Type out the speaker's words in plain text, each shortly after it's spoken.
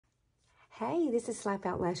Hey, this is Slap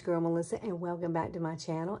Out Lash Girl Melissa, and welcome back to my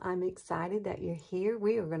channel. I'm excited that you're here.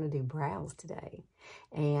 We are going to do brows today,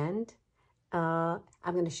 and I'm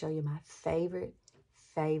going to show you my favorite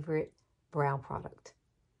brow product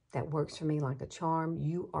that works for me like a charm.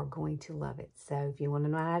 You are going to love it. So if you want to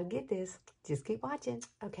know how to get this, just keep watching.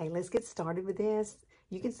 Okay, let's get started with this.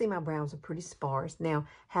 You can see my brows are pretty sparse. Now,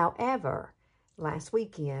 however, last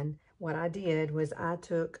weekend, what I did was I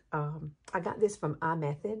took, I got this from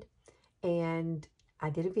iMethod, and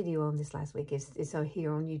I did a video on this last week. It's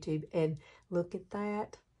here on YouTube, and look at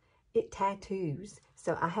that. It tattoos.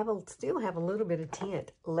 So I still have a little bit of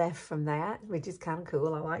tint left from that, which is kind of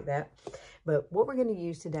cool. I like that. But what we're going to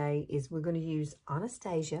use today is we're going to use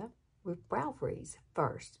Anastasia with Brow Freeze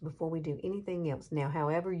first before we do anything else. Now,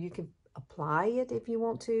 however, you can apply it if you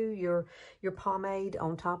want to, your pomade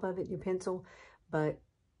on top of it, your pencil, but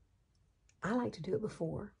I like to do it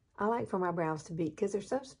before. I like for my brows to be, because they're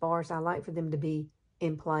so sparse, I like for them to be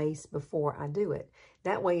in place before I do it.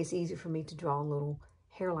 That way it's easier for me to draw little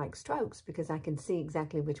hair-like strokes because I can see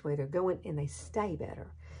exactly which way they're going and they stay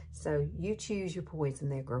better. So you choose your poison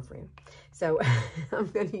there, girlfriend. So I'm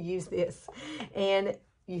going to use this, and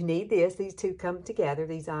you need this. These two come together,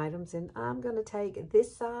 these items, and I'm going to take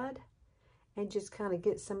this side and just kind of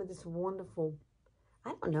get some of this wonderful,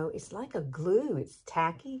 I don't know, it's like a glue. It's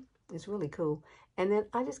tacky. It's really cool. And then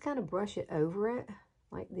I just kind of brush it over it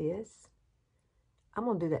like this. I'm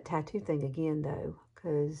going to do that tattoo thing again, though,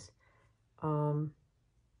 because I'm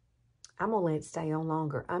going to let it stay on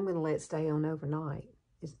longer. I'm going to let it stay on overnight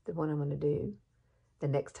is what I'm going to do the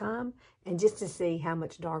next time, and just to see how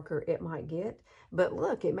much darker it might get. But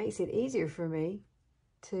look, it makes it easier for me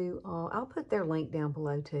to, I'll put their link down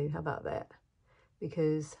below too. How about that?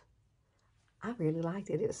 Because I really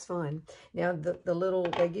liked it. It was fun. Now, the little,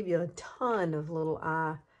 they give you a ton of little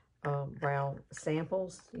eyebrow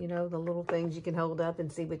samples, you know, the little things you can hold up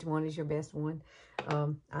and see which one is your best one.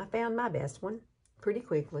 I found my best one pretty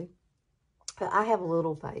quickly. But I have a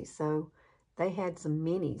little face, so they had some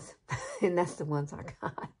minis, and that's the ones I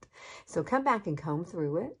got. So come back and comb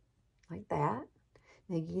through it like that.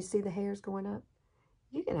 Now, you can see the hairs going up.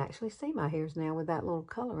 You can actually see my hairs now with that little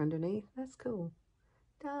color underneath. That's cool.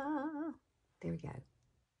 Duh. There we go.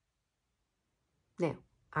 Now,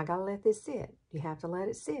 I got to let this sit. You have to let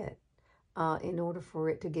it sit in order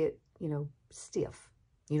for it to get, you know, stiff.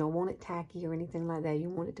 You don't want it tacky or anything like that.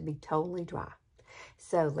 You want it to be totally dry.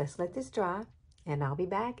 So let's let this dry, and I'll be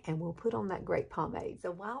back, and we'll put on that great pomade.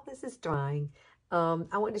 So while this is drying, I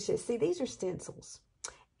want to show, see, these are stencils.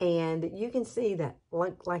 And you can see that,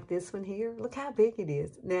 like this one here, look how big it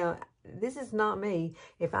is. Now, this is not me.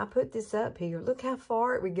 If I put this up here, look how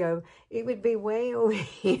far it would go. It would be way over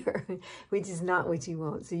here, which is not what you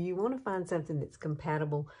want. So you want to find something that's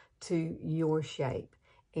compatible to your shape.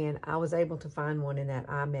 And I was able to find one in that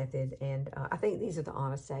iMethod, and I think these are the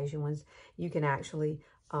Anastasia ones. You can actually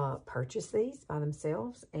purchase these by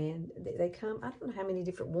themselves, and they come, I don't know how many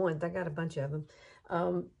different ones. I got a bunch of them,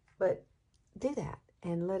 but do that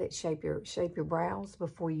and let it shape your brows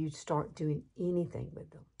before you start doing anything with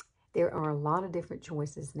them. There are a lot of different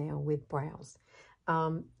choices now with brows.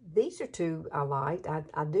 These are two I liked.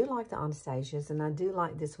 I do like the Anastasias, and I do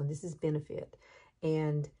like this one. This is Benefit,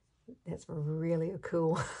 and that's really a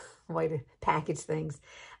cool way to package things.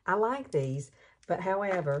 I like these, but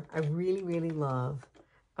however, I really love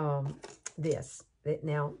this.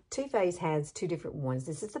 Now, Too Faced has two different ones.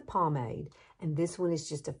 This is the pomade, and this one is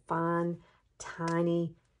just a fine,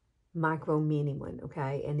 tiny, micro mini one,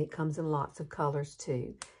 okay? And it comes in lots of colors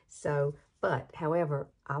too. So, but however,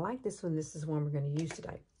 I like this one. This is one we're going to use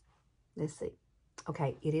today. Let's see.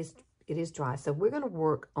 Okay, it is dry. So we're going to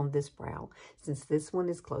work on this brow since this one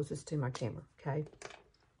is closest to my camera, okay?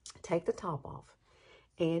 Take the top off,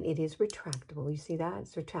 and it is retractable. You see that?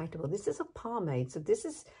 It's retractable. This is a pomade, so this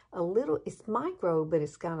is a little, it's micro, but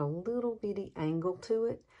it's got a little bitty angle to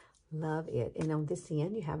it. Love it. And on this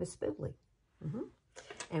end, you have a spoolie.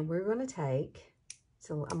 And we're going to take,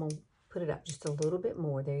 so I'm going to put it up just a little bit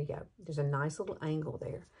more. There you go. There's a nice little angle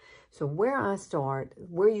there. So where I start,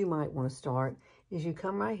 where you might want to start, is you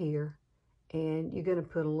come right here, and you're going to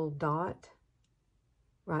put a little dot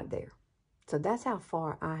right there. So that's how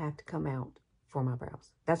far I have to come out for my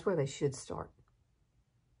brows. That's where they should start.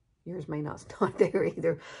 Yours may not start there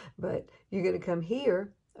either, but you're going to come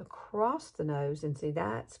here across the nose, and see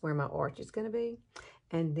that's where my arch is going to be,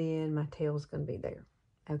 and then my tail is going to be there.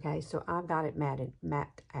 Okay, so I've got it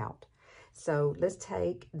mapped out. So let's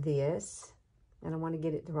take this, and I want to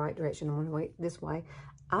get it the right direction. I want to wait this way.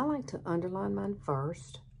 I like to underline mine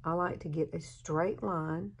first. I like to get a straight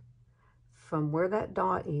line from where that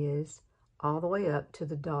dot is all the way up to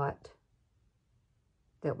the dot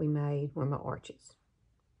that we made were my arches.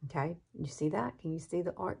 Okay, you see that? Can you see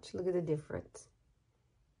the arch? Look at the difference.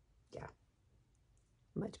 Yeah,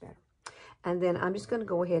 much better. And then I'm just going to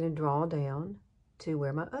go ahead and draw down to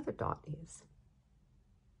where my other dot is.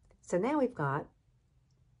 So now we've got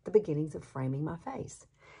the beginnings of framing my face.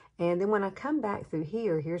 And then when I come back through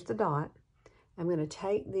here, here's the dot. I'm going to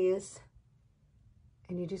take this,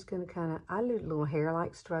 and you're just going to kind of, I do little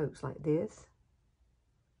hair-like strokes like this.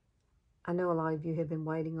 I know a lot of you have been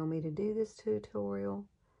waiting on me to do this tutorial,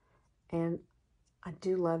 and I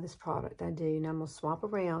do love this product. I do. And I'm going to swap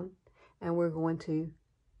around, and we're going to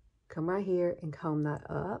come right here and comb that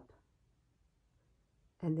up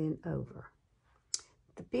and then over.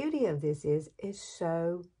 The beauty of this is it's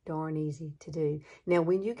so darn easy to do. Now,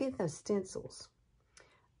 when you get those stencils,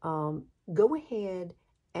 go ahead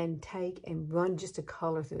and take and run just a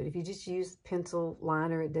color through it. If you just use pencil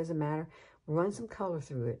liner, it doesn't matter. Run some color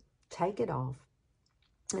through it. Take it off,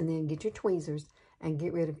 and then get your tweezers and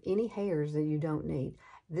get rid of any hairs that you don't need.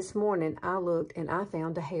 This morning, I looked and I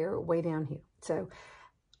found a hair way down here. So,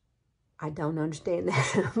 I don't understand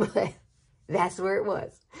that, but that's where it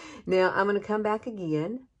was. Now, I'm going to come back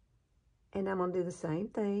again, and I'm going to do the same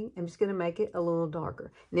thing. I'm just going to make it a little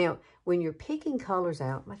darker. Now, when you're picking colors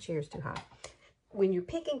out, my chair's too high. When you're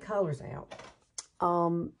picking colors out,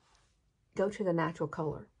 go to the natural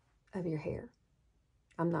color of your hair.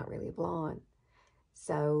 I'm not really a blonde,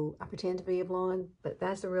 so I pretend to be a blonde, but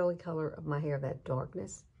that's the real color of my hair, that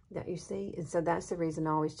darkness that you see. And so that's the reason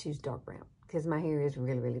I always choose dark brown, because my hair is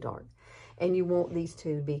really, really dark. And you want these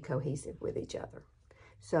two to be cohesive with each other.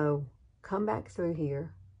 So come back through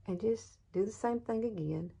here and just do the same thing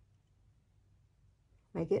again.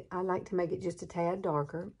 I like to make it just a tad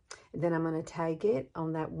darker. And then I'm going to take it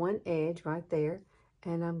on that one edge right there,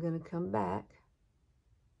 and I'm going to come back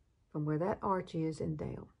from where that arch is and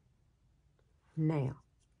down. Now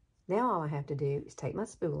all I have to do is take my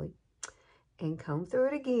spoolie and comb through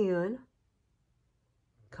it again,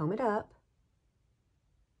 comb it up,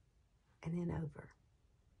 and then over.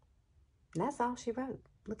 And that's all she wrote.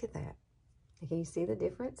 Look at that. Can you see the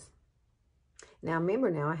difference? Now remember,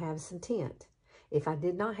 now I have some tint. If I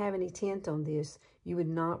did not have any tint on this, you would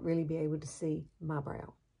not really be able to see my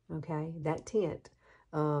brow. Okay, that tint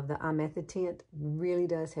of the iMethod tint really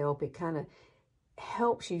does help. It kind of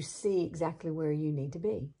helps you see exactly where you need to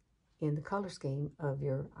be in the color scheme of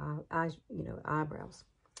your eyebrows.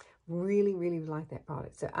 Really, really like that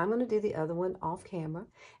product. So I'm going to do the other one off camera,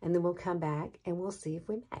 and then we'll come back and we'll see if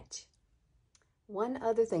we match. One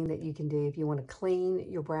other thing that you can do if you want to clean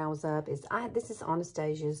your brows up is, this is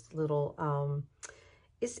Anastasia's little,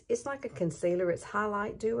 it's like a concealer. It's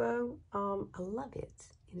Highlight Duo. I love it,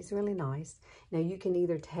 and it's really nice. Now you can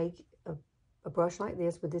either take a brush like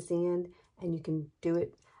this with this end, and you can do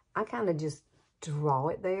it. I kind of just draw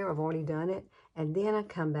it there. I've already done it. And then I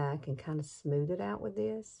come back and kind of smooth it out with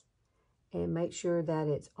this and make sure that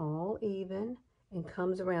it's all even and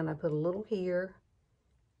comes around. I put a little here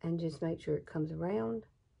and just make sure it comes around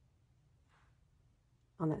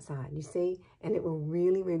on that side. You see? And it will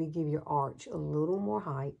really, really give your arch a little more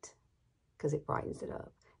height because it brightens it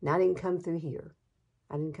up. Now I didn't come through here.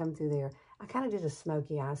 I didn't come through there. I kind of did a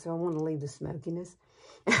smoky eye, so I want to leave the smokiness.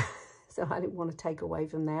 So I didn't want to take away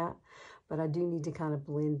from that. But I do need to kind of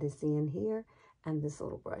blend this in here. And this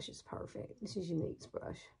little brush is perfect. This is Unique's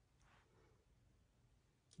brush.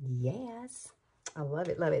 Yes. I love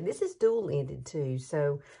it, love it. This is dual-ended too.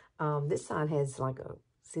 So this side has like a,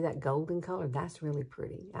 see that golden color? That's really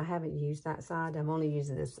pretty. I haven't used that side. I'm only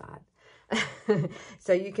using this side.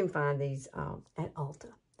 So you can find these at Ulta.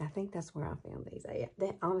 I think that's where I found these.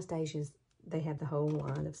 That Anastasia's, they have the whole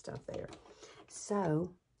line of stuff there.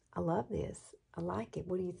 So I love this. I like it.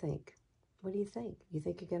 What do you think? What do you think? You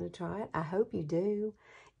think you're going to try it? I hope you do.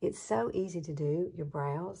 It's so easy to do, your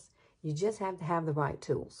brows. You just have to have the right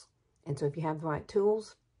tools. And so if you have the right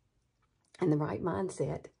tools and the right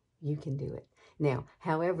mindset, you can do it. Now,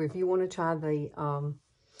 however, if you want to try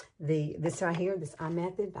this right here, this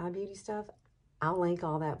iMethod, iBeauty stuff, I'll link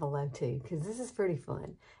all that below too, because this is pretty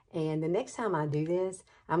fun. And the next time I do this,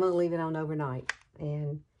 I'm going to leave it on overnight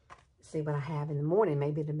and see what I have in the morning.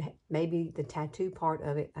 Maybe the tattoo part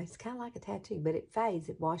of it, it's kind of like a tattoo, but it fades,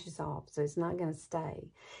 it washes off, so it's not going to stay.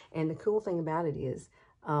 And the cool thing about it is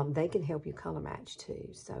they can help you color match too,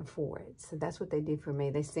 so for it. So that's what they did for me.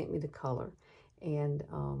 They sent me the color, and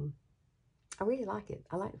I really like it.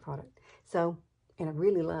 I like the product. So, and I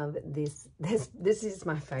really love this. This is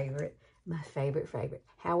my favorite. My favorite.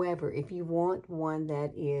 However, if you want one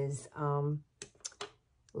that is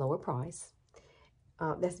lower price,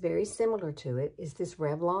 that's very similar to it, is this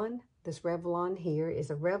Revlon this Revlon here is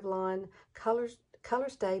a Revlon Color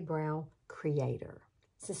Stay Brow Creator.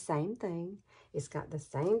 It's the same thing. It's got the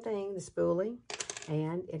same thing, the spoolie,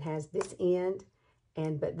 and it has this end,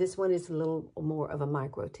 but this one is a little more of a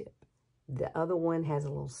micro tip. The other one has a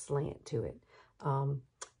little slant to it.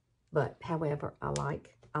 But however,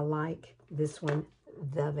 I like this one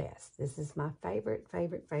the best. This is my favorite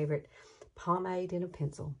Pomade in a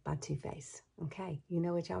Pencil by Too Faced. Okay, you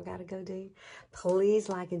know what y'all got to go do? Please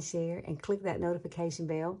like and share and click that notification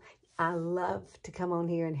bell. I love to come on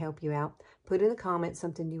here and help you out. Put in the comments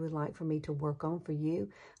something you would like for me to work on for you.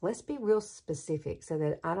 Let's be real specific so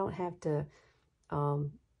that I don't have to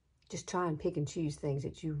just try and pick and choose things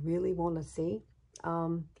that you really want to see.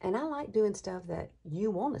 And I like doing stuff that you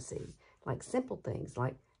want to see, like simple things,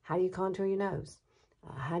 like how do you contour your nose?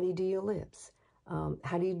 How do you do your lips?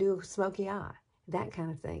 How do you do a smoky eye? That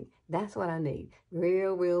kind of thing. That's what I need.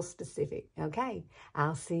 Real specific. Okay.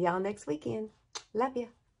 I'll see y'all next weekend. Love you.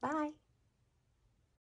 Bye.